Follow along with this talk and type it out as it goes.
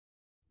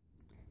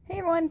Hey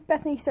everyone,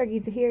 Bethany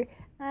Stargazer here.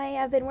 I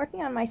have been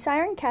working on my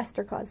Cywren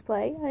Caster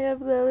cosplay. I have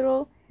the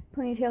little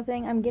ponytail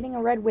thing. I'm getting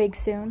a red wig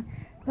soon,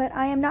 but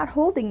I am not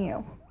holding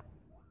you.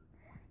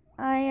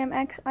 I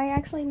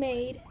actually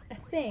made a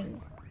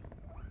thing.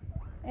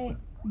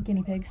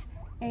 Guinea pigs.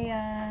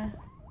 A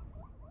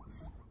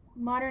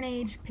modern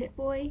age pit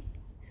boy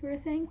sort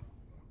of thing.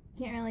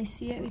 You can't really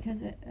see it because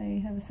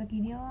I have a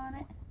sucky deal on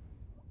it.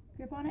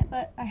 Grip on it,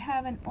 but I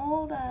have an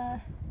old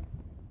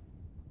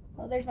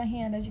well, there's my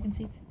hand, as you can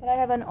see. But I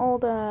have an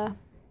old arm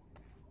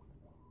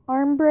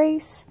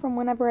brace from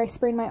whenever I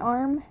sprained my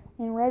arm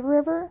in Red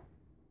River.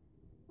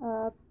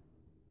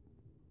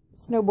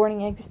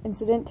 Snowboarding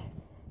incident.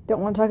 Don't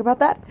want to talk about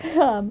that.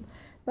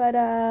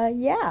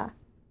 Yeah.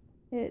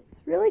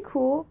 It's really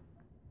cool.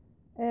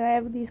 And I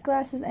have these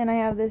glasses, and I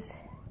have this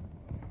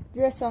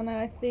dress on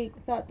that I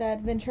thought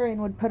that Venturian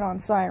would put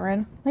on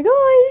Cywren. Like,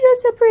 oh,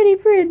 he's such a pretty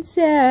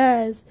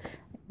princess.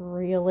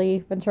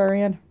 Really,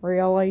 Venturian?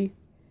 Really?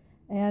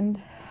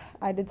 And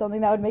I did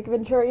something that would make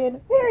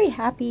Venturian very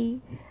happy.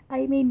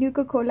 I made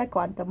Nuka-Cola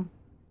Quantum.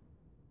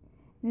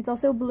 And it's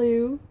also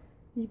blue,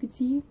 as you can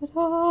see. But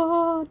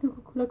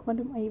Nuka-Cola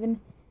Quantum. I even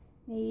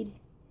made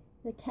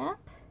the cap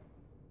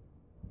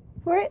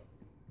for it.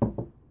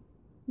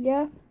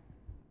 Yeah.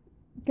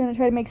 Gonna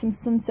try to make some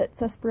sunset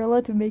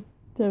sarsaparilla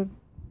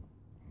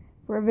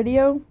for a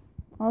video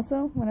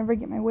also, whenever I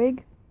get my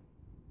wig.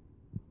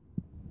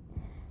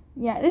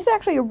 Yeah, this is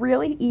actually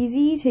really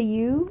easy to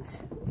use.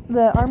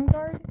 The arm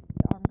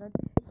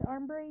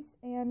brace,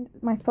 and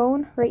my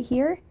phone right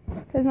here.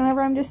 Because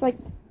whenever I'm just like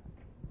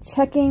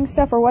checking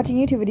stuff or watching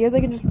YouTube videos, I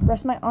can just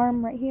rest my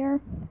arm right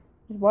here.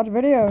 Just watch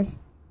videos.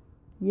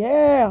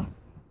 Yeah.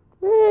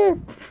 I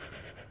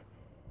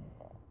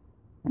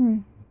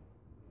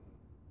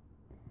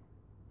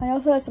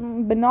also have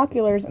some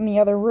binoculars in the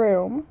other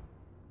room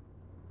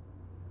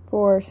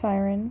for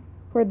Cywren,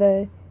 for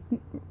the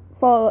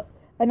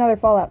another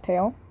Fallout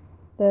tale.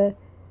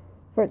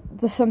 For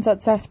the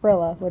sunset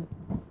sarsaparilla would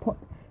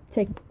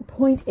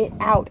point it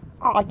out.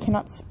 Oh, I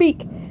cannot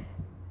speak. And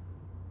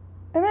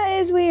that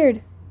is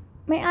weird.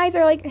 My eyes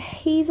are like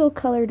hazel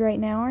colored right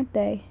now, aren't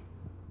they?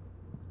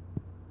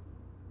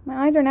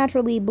 My eyes are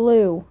naturally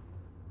blue.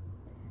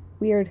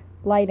 Weird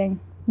lighting.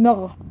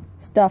 No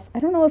stuff. I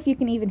don't know if you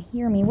can even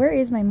hear me. Where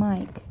is my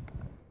mic?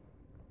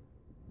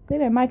 I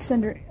think my mic's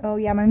under. Oh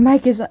yeah, my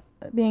mic is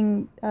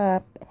being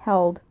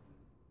held.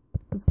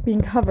 It's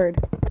being covered.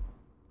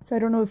 So I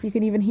don't know if you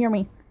can even hear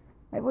me.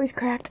 My voice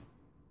cracked.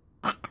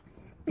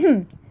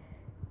 You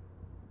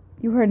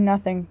heard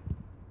nothing.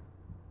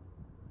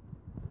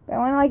 But I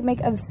want to like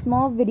make a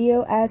small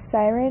video as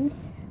Cywren,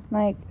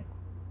 like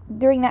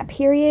during that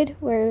period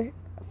where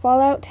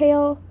Fallout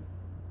tale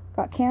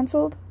got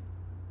canceled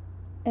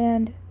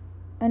and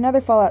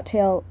another Fallout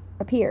tale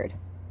appeared.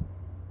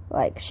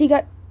 Like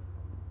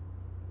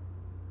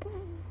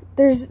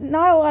there's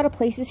not a lot of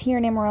places here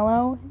in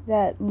Amarillo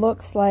that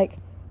looks like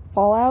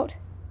Fallout.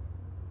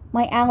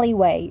 My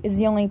alleyway is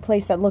the only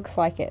place that looks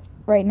like it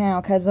right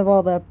now because of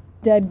all the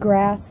dead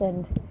grass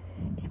and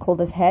it's cold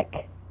as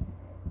heck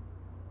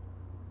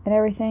and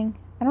everything.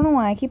 I don't know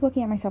why I keep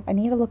looking at myself. I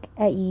need to look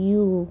at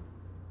you.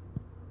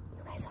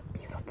 You guys look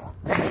beautiful.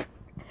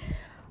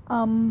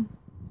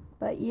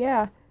 But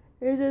yeah,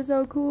 this is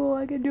so cool.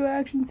 I can do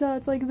action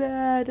shots like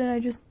that, and I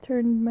just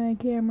turned my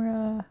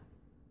camera.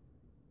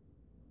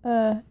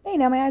 Hey,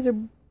 now my eyes are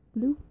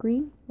blue,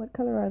 green. What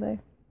color are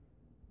they?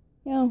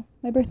 Yo,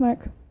 my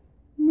birthmark.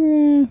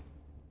 Meh.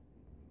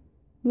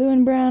 Blue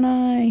and brown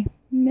eye.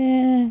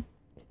 Meh.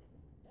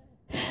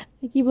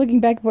 I keep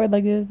looking back and forth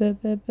like this.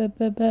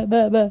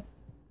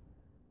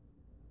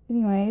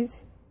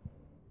 Anyways.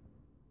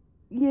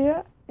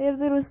 Yeah, I have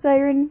a little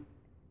Cywren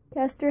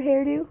Caster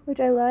hairdo, which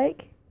I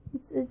like.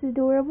 It's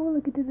adorable.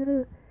 Look at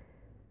the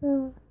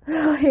little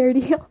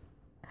hairdo.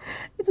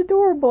 It's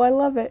adorable. I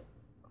love it.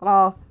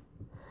 Oh.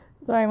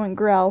 Sorry, I went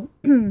growl.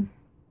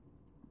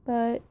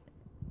 But,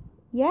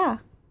 yeah.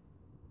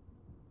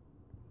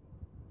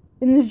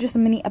 And this is just a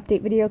mini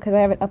update video because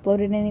I haven't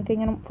uploaded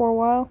anything for a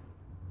while.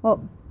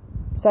 Well,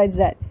 besides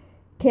that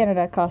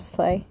Canada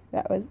cosplay.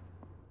 That was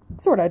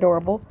sort of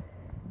adorable.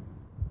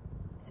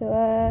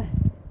 So,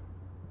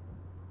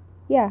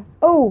 yeah.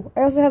 Oh,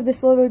 I also have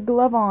this leather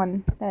glove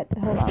on.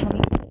 Hold on, let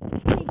me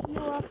take you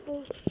off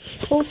the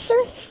holster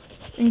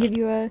and give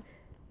you a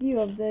view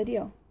of the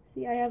deal.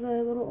 See, I have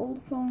a little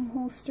old phone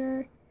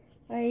holster.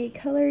 I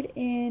colored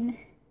in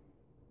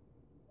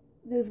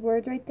those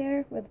words right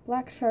there with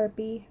black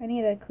Sharpie. I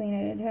need to clean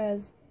it. It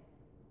has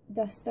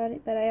dust on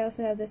it. But I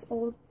also have this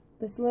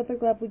leather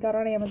glove we got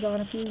on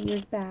Amazon a few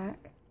years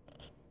back.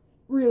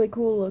 Really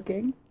cool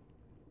looking.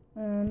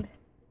 And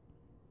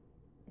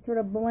it sort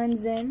of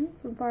blends in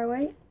from far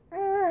away.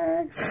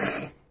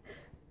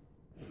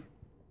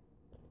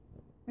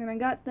 And I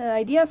got the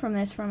idea from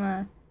this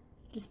from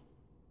just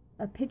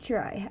a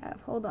picture I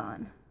have. Hold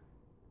on.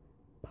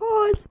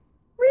 Pause.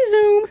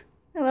 Resume.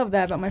 I love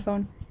that about my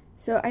phone.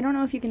 So, I don't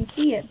know if you can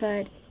see it,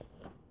 but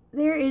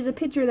there is a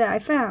picture that I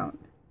found.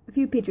 A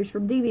few pictures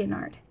from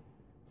DeviantArt.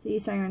 See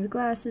Cywren's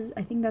glasses.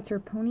 I think that's her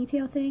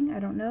ponytail thing. I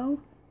don't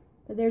know.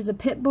 But there's a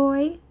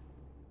Pip-Boy.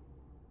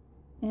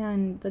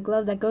 And the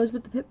glove that goes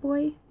with the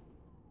Pip-Boy.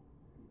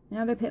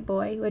 Another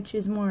Pip-Boy, which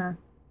is more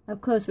up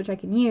close, which I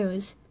can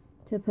use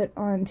to put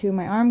onto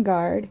my arm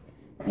guard.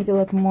 Make it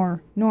look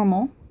more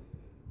normal.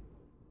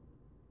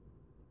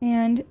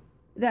 And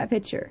that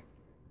picture.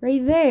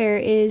 Right there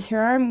is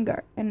her arm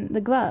guard and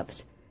the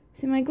gloves.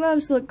 See, my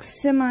gloves look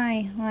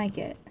semi like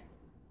it.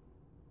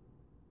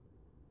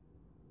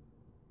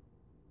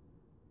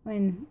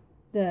 When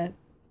the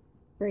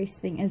brace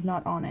thing is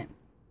not on it.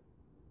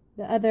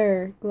 The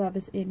other glove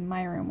is in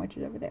my room, which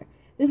is over there.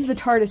 This is the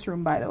TARDIS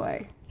room, by the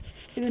way.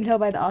 You can tell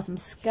by the awesome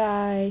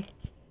sky.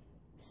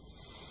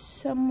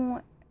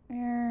 Somewhere...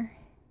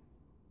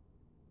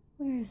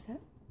 Where is that?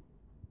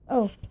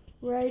 Oh,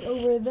 right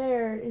over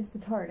there is the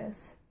TARDIS.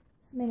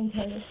 It's mini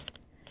TARDIS.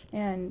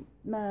 And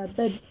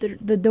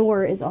the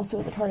door is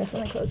also the TARDIS,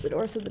 and I close the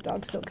door so the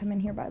dogs don't come in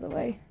here, by the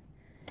way.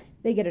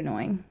 They get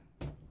annoying.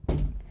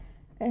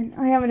 And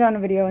I haven't done a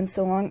video in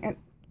so long, and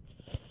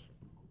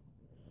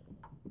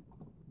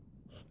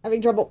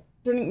having trouble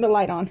turning the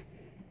light on.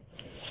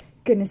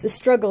 Goodness, the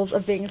struggles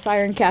of being a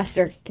Cywren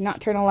Caster. Cannot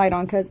turn a light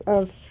on because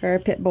of her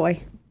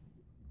Pip-Boy.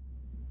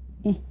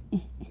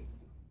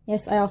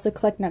 Yes, I also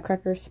collect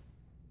nutcrackers.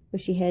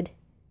 Bushy head.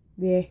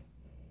 Yeah.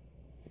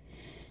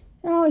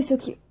 Oh, he's so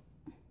cute.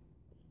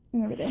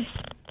 And everything.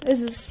 This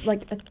is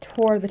like a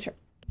tour of the church.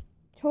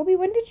 Toby,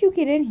 when did you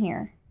get in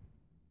here?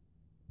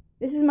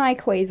 This is my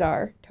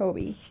Quasar,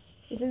 Toby.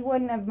 This is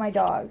one of my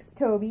dogs.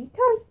 Toby.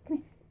 Toby, come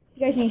here.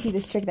 You guys need to see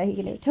this trick that he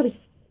can do. Toby,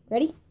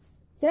 ready?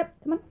 Sit up.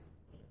 Come on.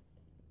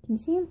 Can you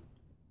see him?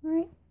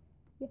 Alright.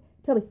 Yeah.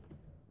 Toby.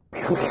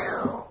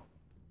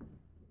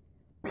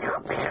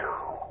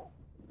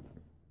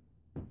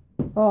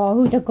 Oh,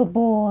 who's a good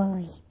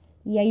boy?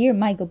 Yeah, you're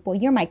my good boy.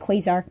 You're my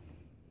Quasar.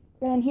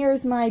 And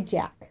here's my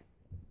Jack.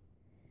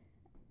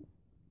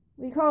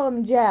 We call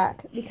him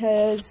Jack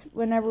because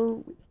whenever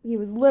he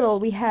was little,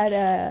 we had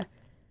a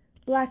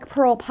Black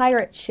Pearl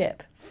pirate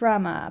ship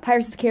from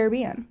Pirates of the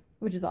Caribbean,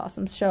 which is an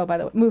awesome show, by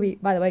the way. Movie,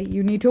 by the way.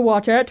 You need to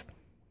watch it.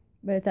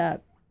 With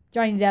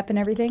Johnny Depp and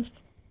everything.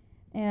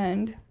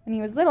 And when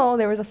he was little,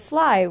 there was a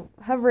fly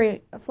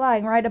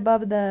flying right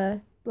above the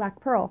Black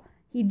Pearl.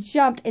 He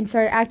jumped and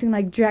started acting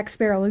like Jack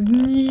Sparrow.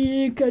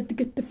 Like, got to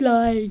get the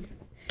fly.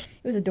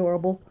 It was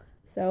adorable.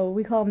 So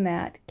we call him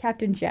that.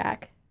 Captain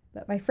Jack.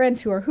 But my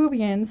friends who are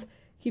Whovians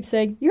keep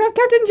saying, you have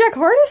Captain Jack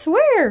Hardis?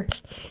 Where?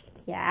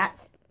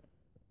 Cat.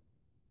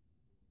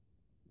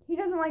 He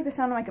doesn't like the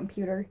sound of my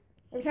computer.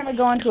 Every time I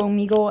go onto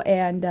Omegle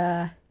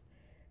and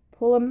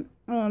pull him,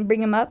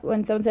 bring him up,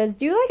 when someone says,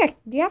 do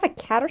you have a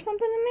cat or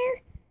something in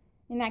there?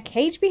 In that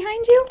cage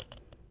behind you?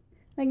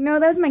 Like, no,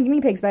 that's my guinea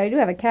pigs, but I do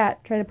have a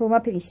cat. Try to pull him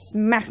up and he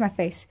smacks my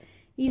face.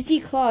 He's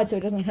declawed so it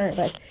doesn't hurt,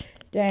 but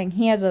dang,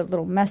 he has a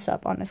little mess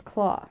up on his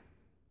claw.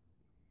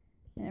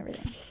 And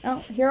everything. Oh,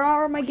 here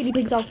are my guinea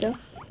pigs also.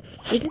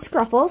 This is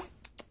Scruffles.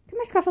 Come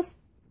here, Scruffles.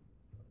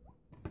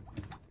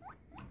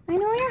 I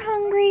know you're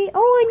hungry.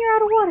 Oh, and you're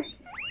out of water.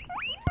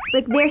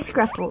 Look, there's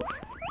Scruffles.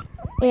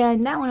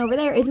 And that one over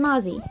there is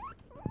Mozzie.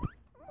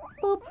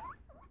 Boop.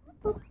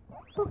 Boop.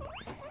 Boop.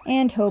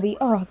 And Toby.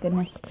 Oh,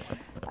 goodness.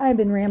 I've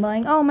been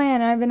rambling. Oh,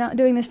 man, I've been out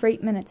doing this for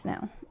 8 minutes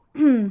now.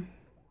 And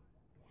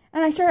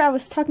I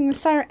was talking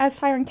with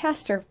Cywren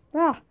Caster.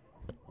 Ah,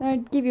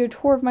 I'd give you a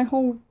tour of my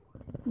whole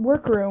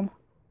workroom.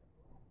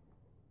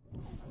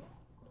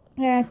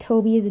 Yeah,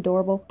 Toby is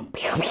adorable.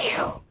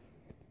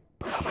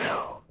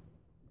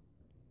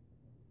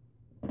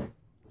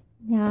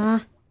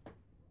 Yeah.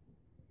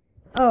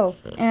 Oh,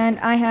 and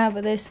I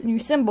have this new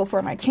symbol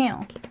for my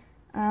channel.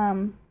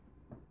 I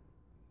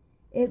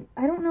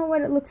don't know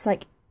what it looks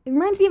like. It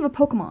reminds me of a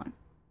Pokemon.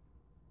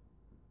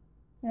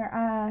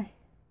 There,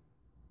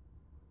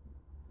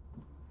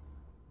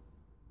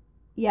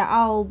 yeah,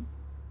 I'll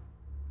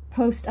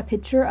post a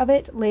picture of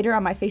it later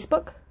on my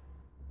Facebook.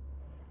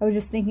 I was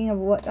just thinking of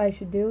what I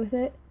should do with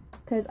it.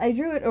 Because I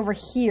drew it over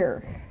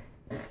here.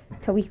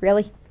 Toby,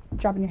 really?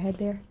 Dropping your head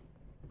there.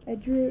 I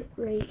drew it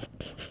right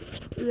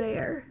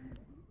there.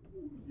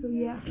 So,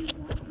 yeah.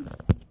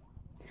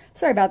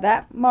 Sorry about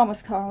that. Mom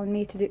was calling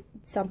me to do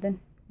something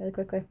really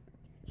quickly.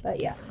 But,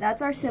 yeah,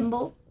 that's our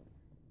symbol.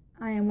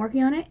 I am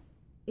working on it.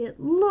 It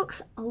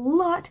looks a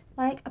lot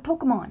like a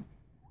Pokemon.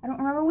 I don't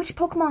remember which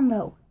Pokemon,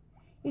 though.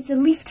 It's a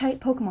leaf-type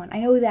Pokemon. I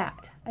know that.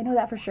 I know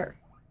that for sure.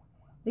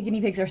 The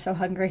guinea pigs are so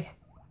hungry.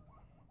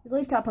 It's a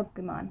leaf-type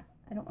Pokemon.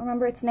 I don't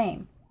remember its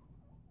name.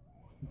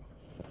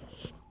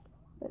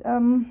 But,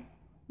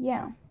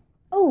 yeah.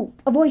 Oh,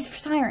 a voice for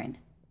Cywren.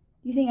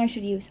 Do you think I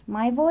should use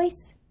my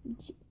voice?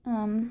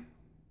 My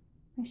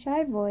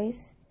shy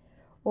voice?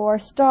 Or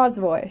Staw's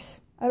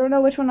voice? I don't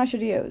know which one I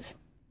should use.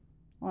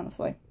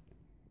 Honestly.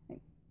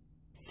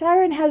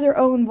 Cywren has her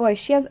own voice.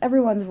 She has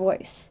everyone's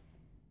voice.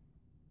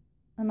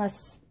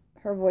 Unless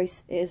her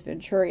voice is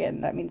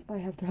Venturian. That means I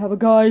have to have a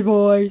guy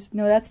voice.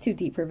 No, that's too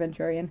deep for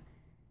Venturian.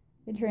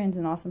 Venturian's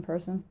an awesome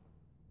person.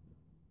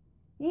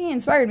 He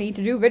inspired me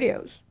to do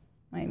videos.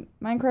 My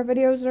Minecraft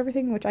videos and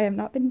everything, which I have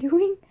not been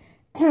doing.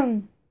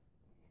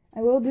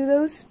 I will do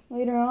those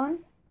later on.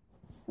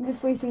 I'm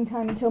just wasting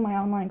time until my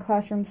online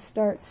classroom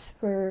starts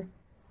for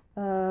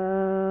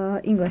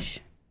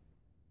English.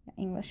 Yeah,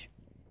 English.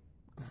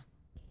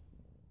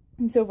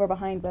 I'm so far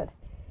behind, but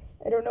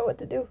I don't know what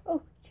to do.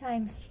 Oh,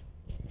 chimes.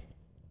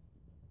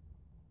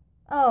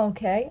 Oh,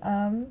 okay.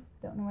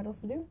 Don't know what else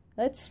to do.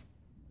 Let's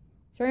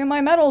show you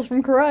my medals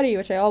from karate,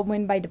 which I all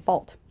win by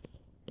default.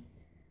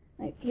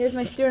 Right, here's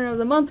my student of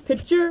the month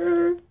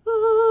picture.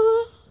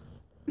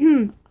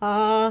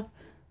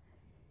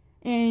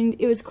 And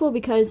it was cool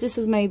because this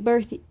was my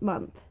birth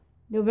month.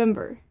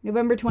 November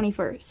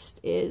 21st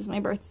is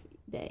my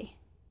birthday.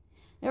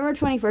 November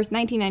 21st,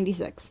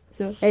 1996.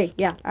 So, hey,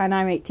 yeah, and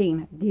I'm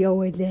 18. Deal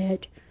with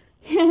it.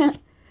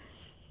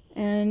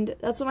 And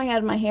that's when I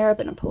had my hair up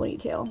in a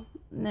ponytail.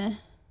 Nah.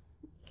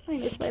 I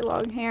miss my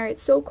long hair.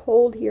 It's so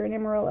cold here in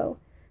Amarillo.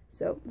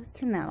 So, let's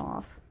turn that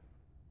off.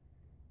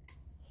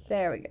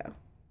 There we go.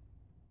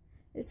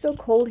 It's so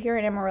cold here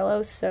in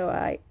Amarillo, so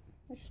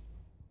let's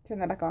turn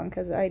that back on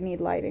because I need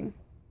lighting.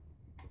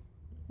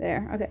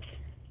 There, okay.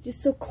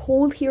 Just so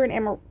cold here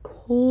in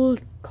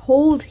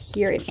cold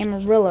here in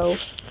Amarillo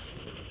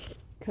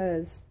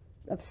because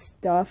of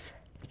stuff.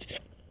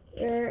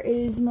 There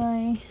is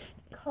my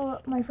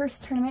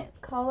first tournament,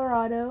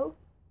 Colorado.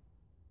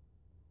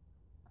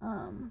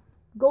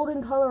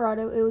 Golden,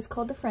 Colorado. It was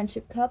called the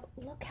Friendship Cup.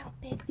 Look how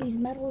big these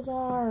medals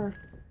are.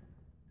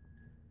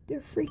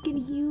 They're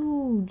freaking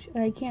huge.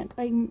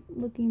 I'm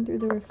looking through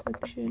the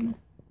reflection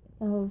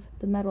of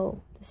the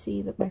medal to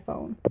see my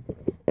phone.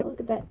 Oh, look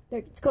at that.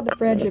 It's called the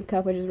Friendship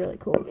Cup, which is really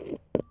cool.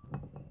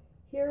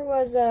 Here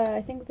was,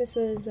 I think this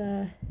was,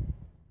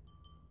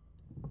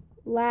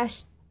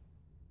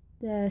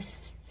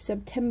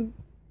 September,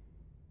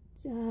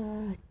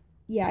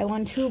 yeah, I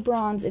won 2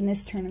 bronze in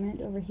this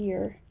tournament over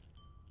here.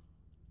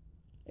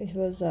 This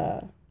was,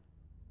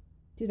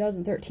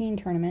 2013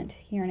 tournament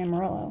here in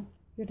Amarillo.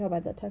 You can tell by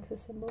the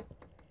Texas symbol.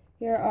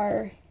 Here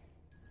are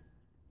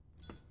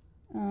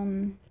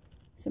some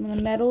of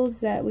the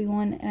medals that we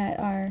won at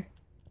our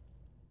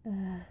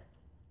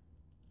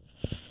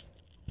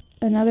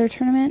another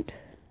tournament.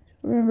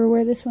 I don't remember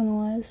where this one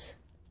was.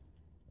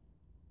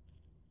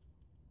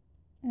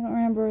 I don't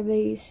remember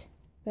these,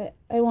 but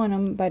I won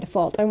them by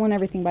default. I won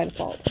everything by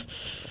default,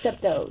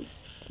 except those.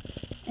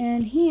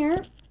 And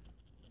here,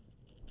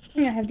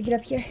 I have to get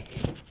up here.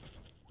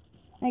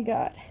 I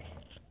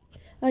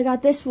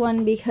got this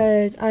one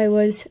because I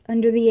was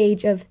under the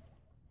age of,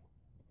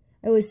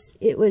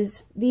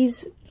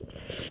 these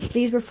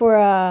were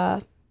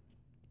for,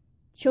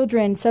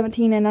 children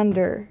 17 and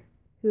under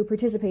who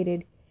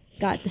participated,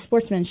 got the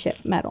sportsmanship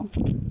medal.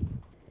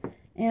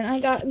 And I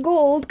got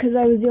gold because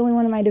I was the only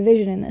one in my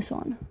division in this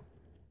one.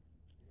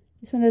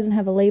 This one doesn't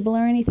have a label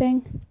or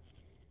anything,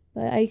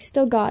 but I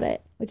still got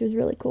it, which was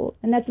really cool.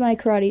 And that's my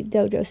karate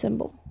dojo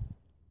symbol.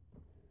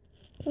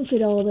 Look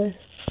at all this.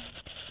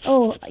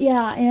 Oh,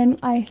 yeah, and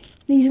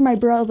these are my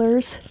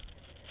brothers.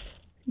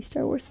 These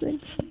Star Wars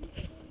things.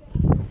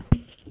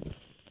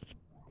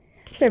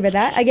 Sorry about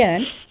that.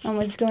 Again, I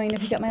was going to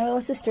pick up my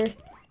little sister.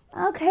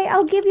 Okay,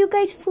 I'll give you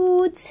guys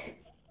foods.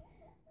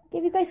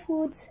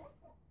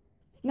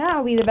 Now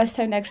will be the best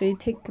time to actually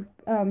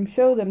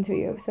show them to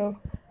you. So,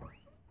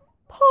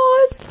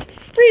 pause,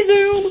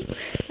 resume.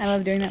 I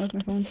love doing that with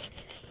my phone.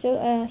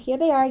 So, here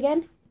they are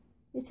again.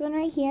 This one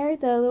right here,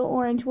 the little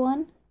orange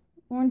one,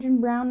 orange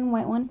and brown and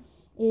white one,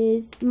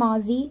 is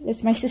Mozzie.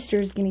 That's my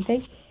sister's guinea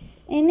pig.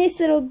 And this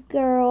little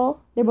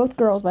girl, they're both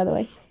girls, by the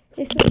way.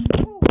 This little,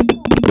 oh,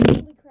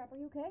 holy crap, are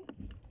you okay?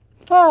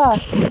 Ha!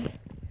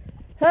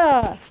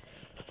 Ha!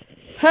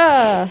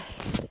 Ha!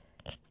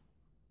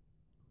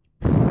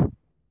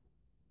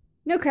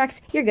 No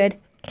cracks, you're good.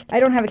 I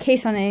don't have a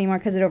case on it anymore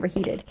because it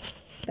overheated.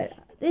 But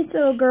this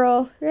little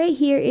girl right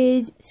here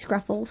is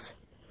Scruffles.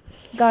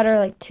 Got her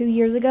like 2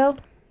 years ago.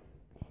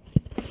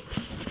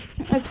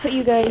 Let's put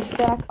you guys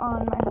back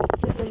on my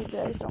holster so you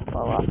guys don't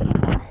fall off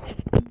anymore.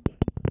 And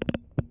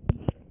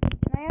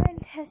I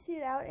haven't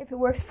tested out if it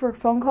works for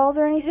phone calls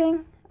or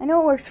anything. I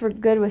know it works for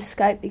good with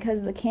Skype because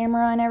of the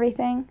camera and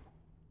everything.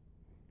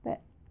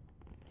 But,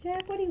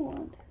 Jack, what do you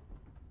want?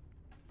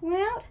 You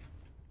want out?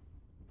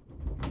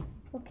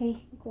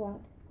 Okay, go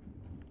out.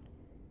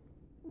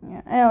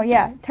 Yeah. Oh,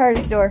 yeah,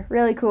 TARDIS door.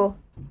 Really cool.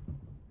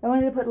 I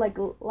wanted to put, like,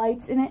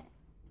 lights in it.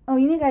 Oh,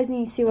 you guys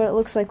need to see what it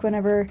looks like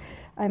whenever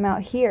I'm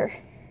out here.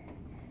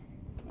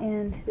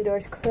 And the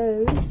door's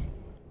closed.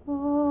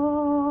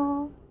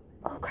 Oh,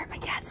 crap, my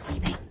cat's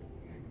sleeping.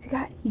 I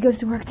forgot. He goes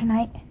to work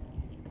tonight.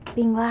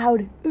 Being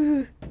loud.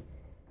 Ugh.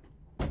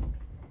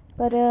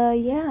 But,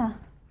 yeah.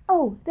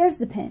 Oh, there's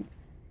the pin.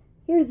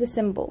 Here's the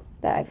symbol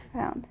that I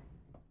found.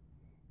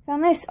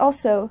 Found this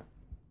also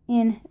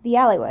in the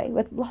alleyway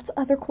with lots of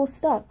other cool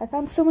stuff. I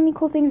found so many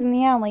cool things in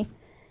the alley.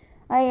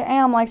 I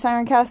am like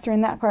Cywren Caster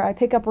in that part. I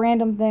pick up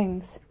random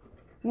things.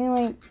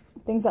 Mainly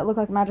things that look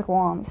like magic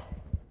wands.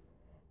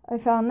 I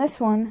found this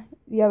one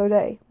the other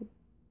day.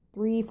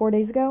 3-4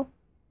 days ago.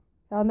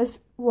 Found this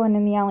one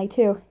in the alley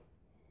too.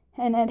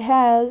 And it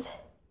has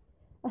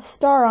a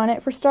star on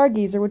it for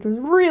Stargazer, which was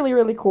really,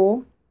 really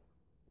cool.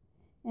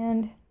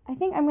 And I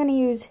think I'm going to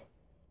use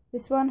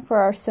this one for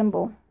our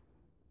symbol.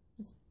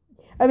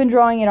 I've been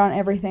drawing it on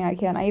everything I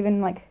can. I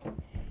even, like,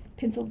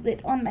 penciled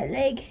it on my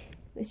leg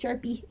with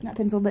Sharpie. Not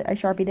penciled it, I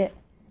Sharpied it.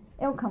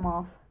 It'll come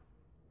off.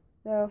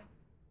 So,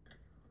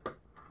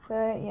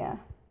 but, yeah.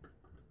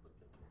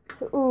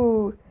 So,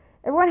 ooh.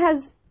 Everyone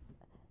has,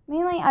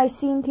 mainly I've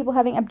seen people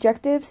having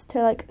objectives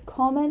to, like,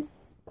 comments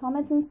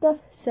and stuff.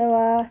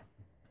 So,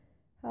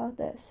 how about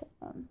this?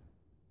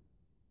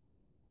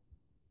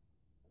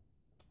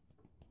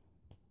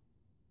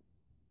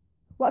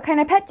 What kind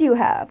of pet do you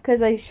have?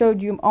 Because I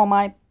showed you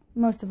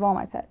most of all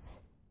my pets.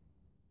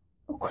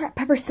 Oh crap,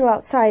 Pepper's still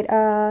outside.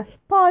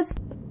 Pause.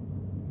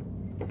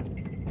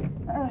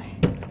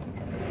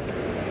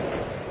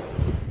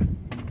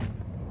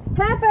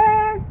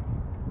 Pepper!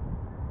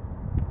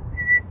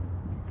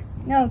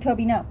 No,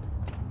 Toby, no.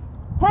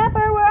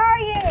 Pepper, where are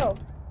you?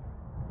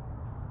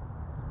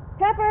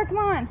 Pepper, come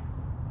on.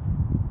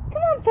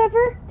 Come on,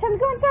 Pepper. Time to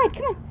go inside.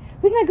 Come on.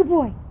 Who's my good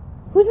boy?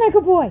 Who's my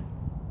good boy?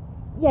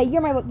 Yeah,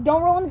 you're my...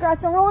 Don't roll in the grass.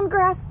 Don't roll in the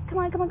grass. Come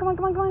on, come on, come on,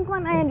 come on, come on, come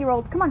on. And you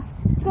rolled. Come on.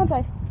 Let's go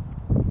inside.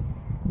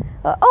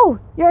 Oh,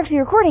 you're actually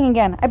recording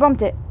again. I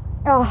bumped it.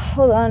 Oh,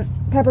 hold on.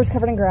 Pepper's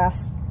covered in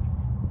grass.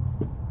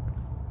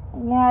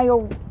 Yeah,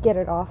 you'll get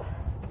it off.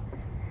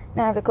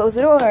 Now I have to close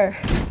the door.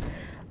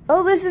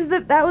 Oh,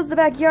 that was the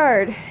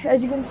backyard.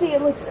 As you can see,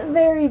 it looks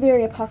very,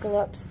 very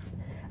apocalypse.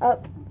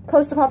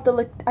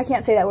 Post-apocalypse. I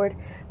can't say that word.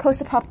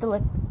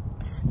 Post-apocalypse.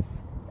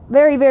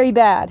 Very, very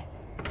bad.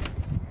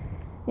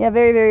 Yeah,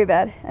 very, very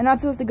bad. I'm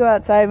not supposed to go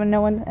outside when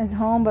no one is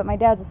home, but my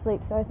dad's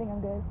asleep, so I think I'm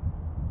good.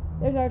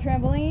 There's our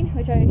trampoline,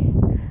 which I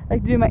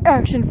like to do my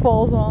action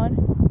falls on.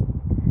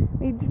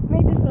 We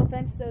made this little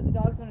fence so the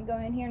dogs wouldn't go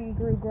in here and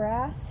grew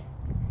grass.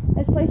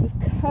 This place was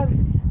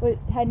covered,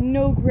 had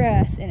no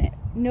grass in it.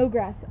 No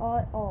grass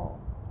at all.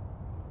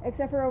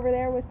 Except for over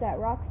there with that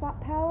rock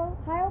pile.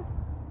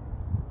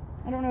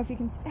 I don't know if you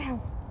can...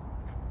 Ow!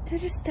 Did I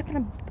just step on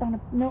a...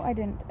 No, I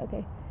didn't.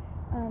 Okay.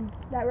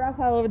 That rock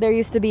pile over there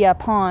used to be a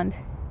pond.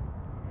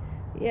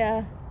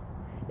 Yeah.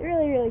 They're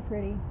really, really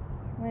pretty.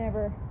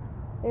 Whenever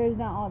there's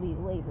not all these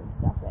waves and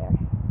stuff there.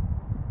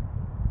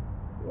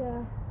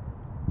 Yeah.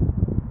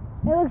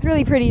 It looks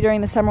really pretty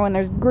during the summer when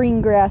there's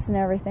green grass and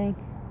everything.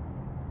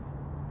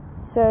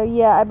 So,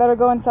 yeah, I better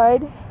go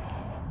inside.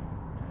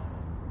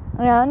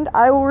 And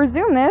I will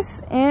resume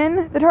this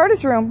in the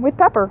TARDIS room with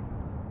Pepper.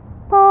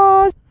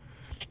 Pause.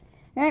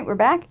 Alright, we're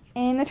back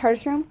in the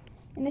TARDIS room.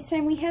 And this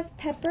time we have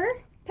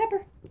Pepper.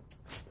 Pepper,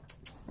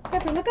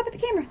 look up at the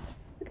camera.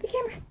 Look at the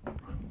camera.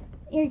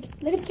 Here,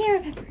 look at the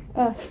camera, Pepper.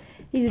 Oh,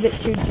 he's a bit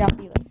too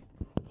jumpy.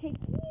 Let's take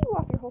you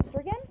off your holster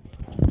again.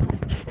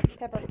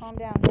 Pepper, calm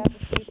down. Dad's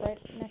asleep right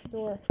next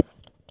door.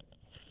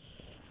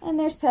 And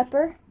there's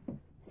Pepper.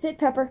 Sit,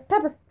 Pepper.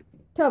 Pepper.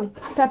 Toby,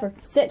 Pepper,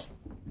 sit.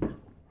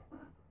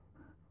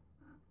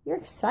 You're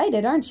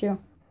excited, aren't you?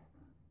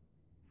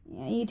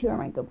 Yeah, you two are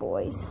my good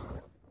boys.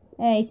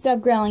 Hey,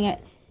 stop growling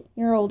at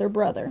your older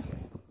brother.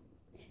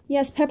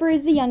 Yes, Pepper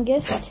is the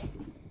youngest.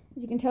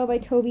 As you can tell by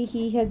Toby,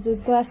 he has those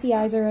glassy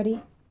eyes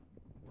already.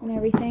 And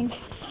everything.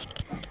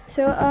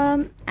 So,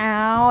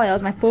 ow, that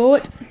was my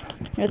foot.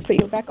 Let's put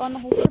you back on the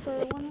holster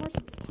for one more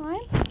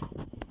time.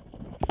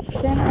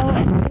 Then I will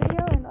end the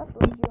video and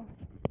upload you.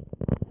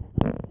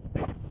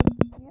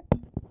 Yep.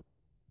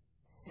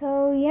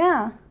 So,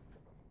 yeah.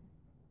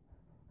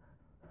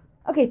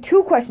 Okay,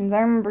 2 questions. I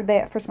remember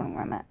the first one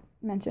I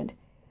mentioned.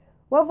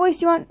 What voice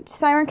do you want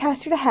Cywren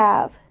Caster to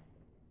have?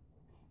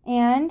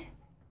 And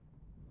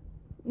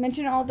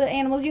mention all the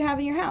animals you have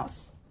in your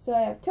house. So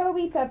I have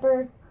Toby,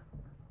 Pepper,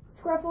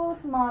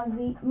 Scruffles,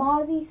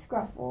 Mozzie,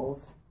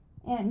 Scruffles,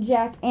 and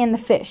Jack, and the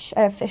fish.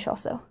 I have fish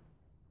also.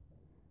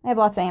 I have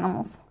lots of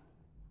animals.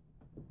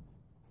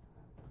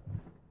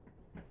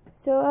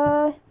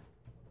 So,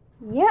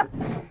 yep.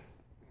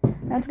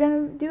 That's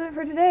gonna do it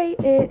for today.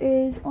 It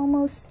is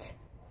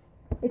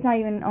it's not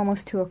even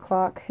almost 2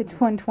 o'clock. It's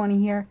 1:20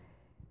 here.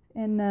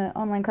 And the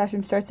online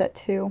classroom starts at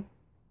 2.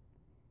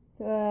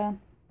 So,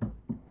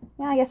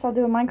 yeah, I guess I'll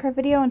do a Minecraft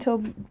video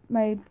until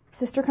my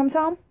sister comes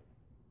home.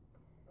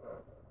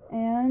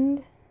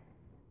 And,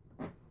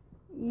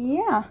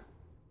 yeah.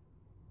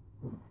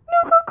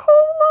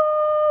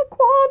 Nuka-Cola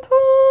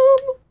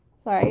Quantum!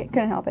 Sorry, I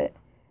couldn't help it.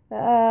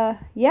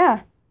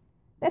 Yeah.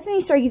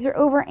 Bethany Stargazer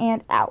over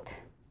and out.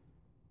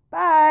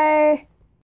 Bye!